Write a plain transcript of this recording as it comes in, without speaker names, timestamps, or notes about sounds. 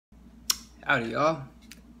Howdy y'all,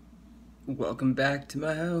 welcome back to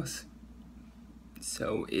my house.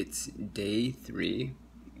 So it's day 3,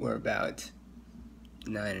 we're about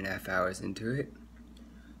 9.5 hours into it.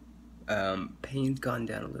 Pain's gone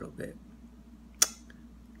down a little bit.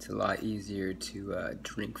 It's a lot easier to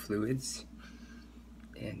drink fluids,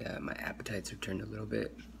 and my appetite's returned a little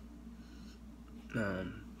bit.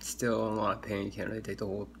 Still a lot of pain, can't really take the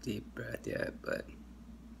whole deep breath yet, but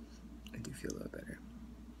I do feel a little better.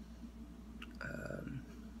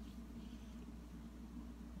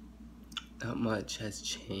 Not much has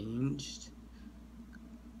changed.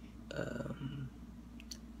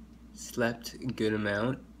 Slept a good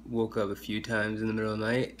amount. Woke up a few times in the middle of the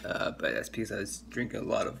night, but that's because I was drinking a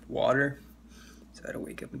lot of water, so I had to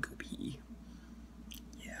wake up and go pee.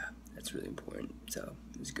 Yeah, that's really important, so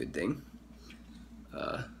it was a good thing.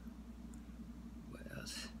 What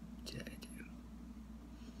else did I do?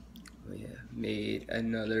 Oh yeah, made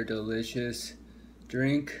another delicious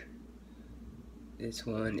drink. This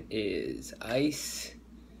one is ice,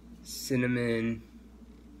 cinnamon,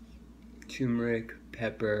 turmeric,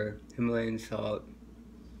 pepper, Himalayan salt.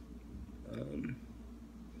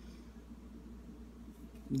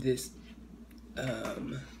 This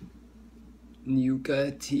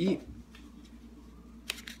Nuka tea.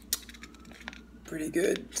 Pretty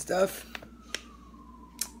good stuff.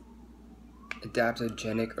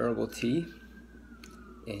 Adaptogenic herbal tea.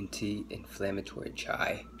 Anti-inflammatory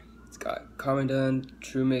chai. It's got cardamom,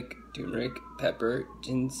 turmeric, pepper,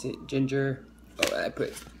 ginger. Oh, and I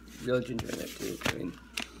put real ginger in there too. I mean,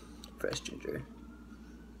 fresh ginger.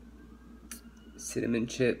 Cinnamon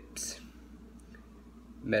chips,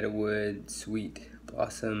 meadowwood, sweet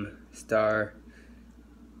blossom, star,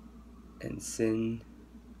 and some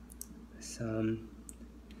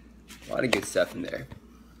a lot of good stuff in there.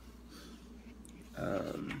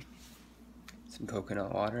 Some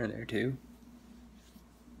coconut water in there too.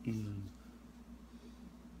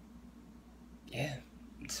 Yeah,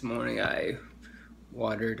 this morning I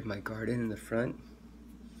watered my garden in the front.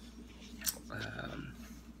 What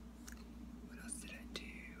else did I do?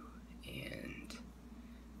 And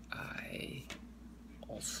I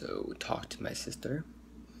also talked to my sister.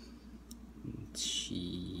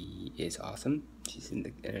 She is awesome. She's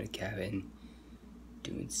in a cabin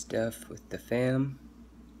doing stuff with the fam.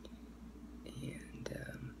 And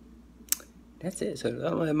that's it. So I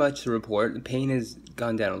don't have much to report. The pain has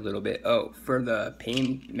gone down a little bit. Oh, for the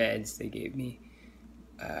pain meds they gave me,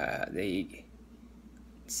 they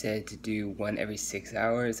said to do one every 6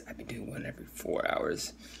 hours. I've been doing one every 4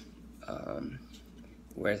 hours. It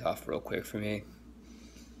wears off real quick for me.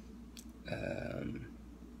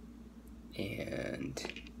 And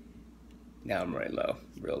now I'm really low,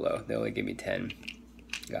 real low. They only gave me 10.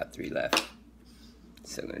 Got 3 left.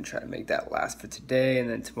 So I'm gonna try to make that last for today, and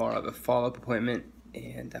then tomorrow I have a follow-up appointment,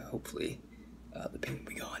 and hopefully the pain will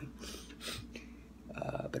be gone.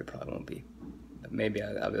 But it probably won't be. But maybe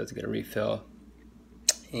I'll be able to get a refill,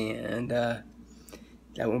 and that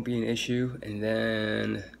won't be an issue. And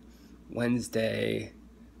then Wednesday,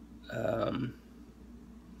 I don't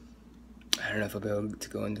know if I'll be able to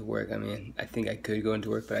go into work. I mean, I think I could go into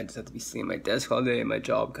work, but I just have to be sitting at my desk all day, and my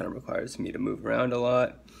job kind of requires me to move around a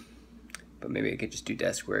lot. But maybe I could just do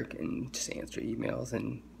desk work and just answer emails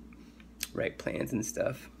and write plans and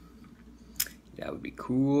stuff. That would be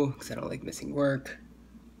cool, because I don't like missing work.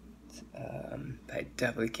 I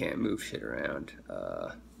definitely can't move shit around.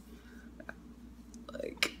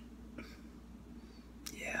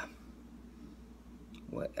 Yeah.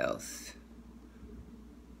 What else?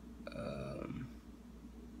 I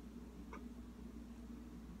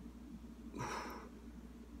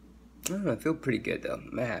don't know, I feel pretty good though.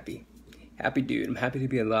 I'm happy. Happy dude. I'm happy to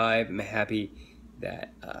be alive. I'm happy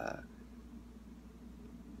that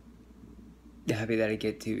I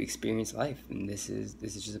get to experience life, and this is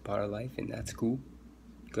just a part of life, and that's cool.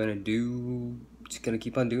 Just gonna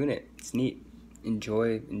keep on doing it. It's neat.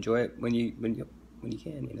 Enjoy it when you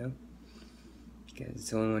can, you know, because it's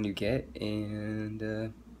the only one you get,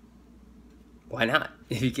 and why not?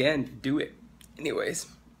 If you can, do it. Anyways,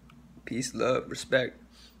 peace, love, respect.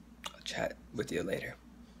 I'll chat with you later.